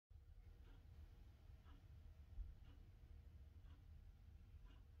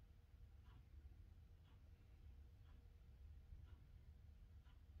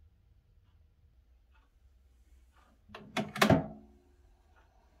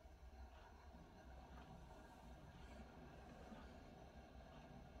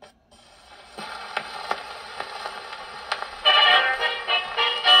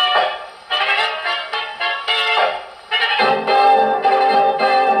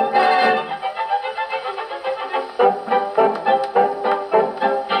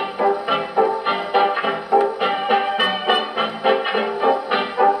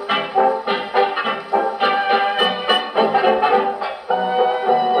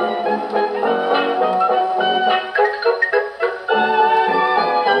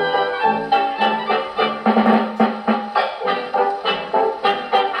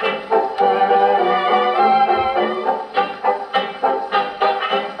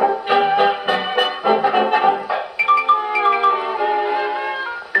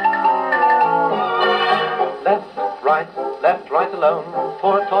alone.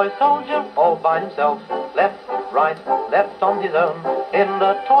 Poor toy soldier all by himself. Left, right, left on his own. In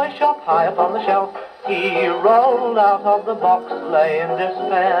the toy shop high up on the shelf, he rolled out of the box, lay in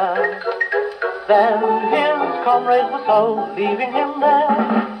despair. Then his comrades were sold, leaving him there.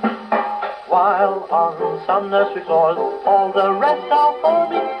 While on some nursery floors all the rest are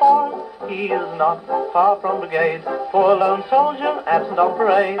forming fours, he is not far from brigade, poor lone soldier absent on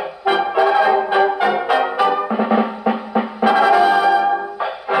parade.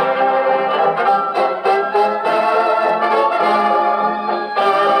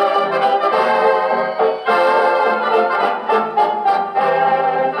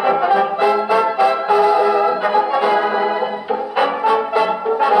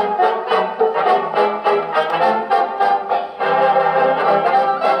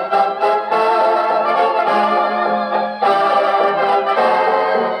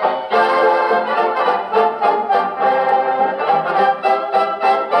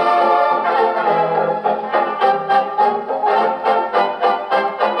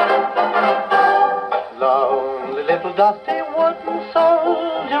 Dusty wooden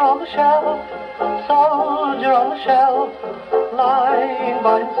soldier on the shelf, soldier on the shelf, lying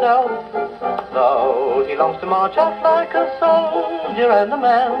by himself. Though he longs to march off like a soldier and a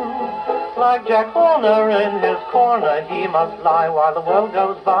man, like Jack Horner in his corner, he must lie while the world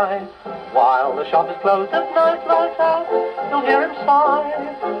goes by. While the shop is closed at night, lights out, you'll hear him sigh.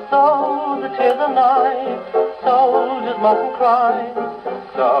 Though the tears are nigh, soldiers mustn't cry.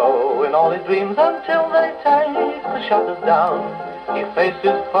 So in all his dreams until they take the shutters down, he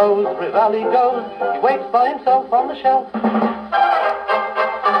faces foes, rival he goes, he waits by himself on the shelf.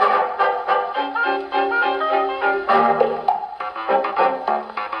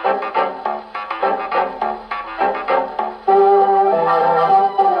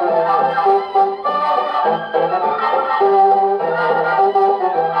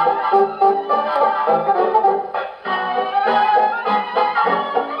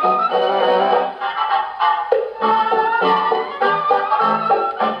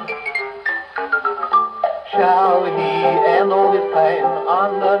 Shall he end all his pain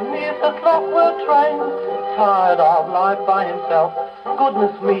underneath the clockwork train? Tired of life by himself,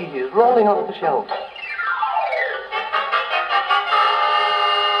 goodness me, he's rolling off the shelf.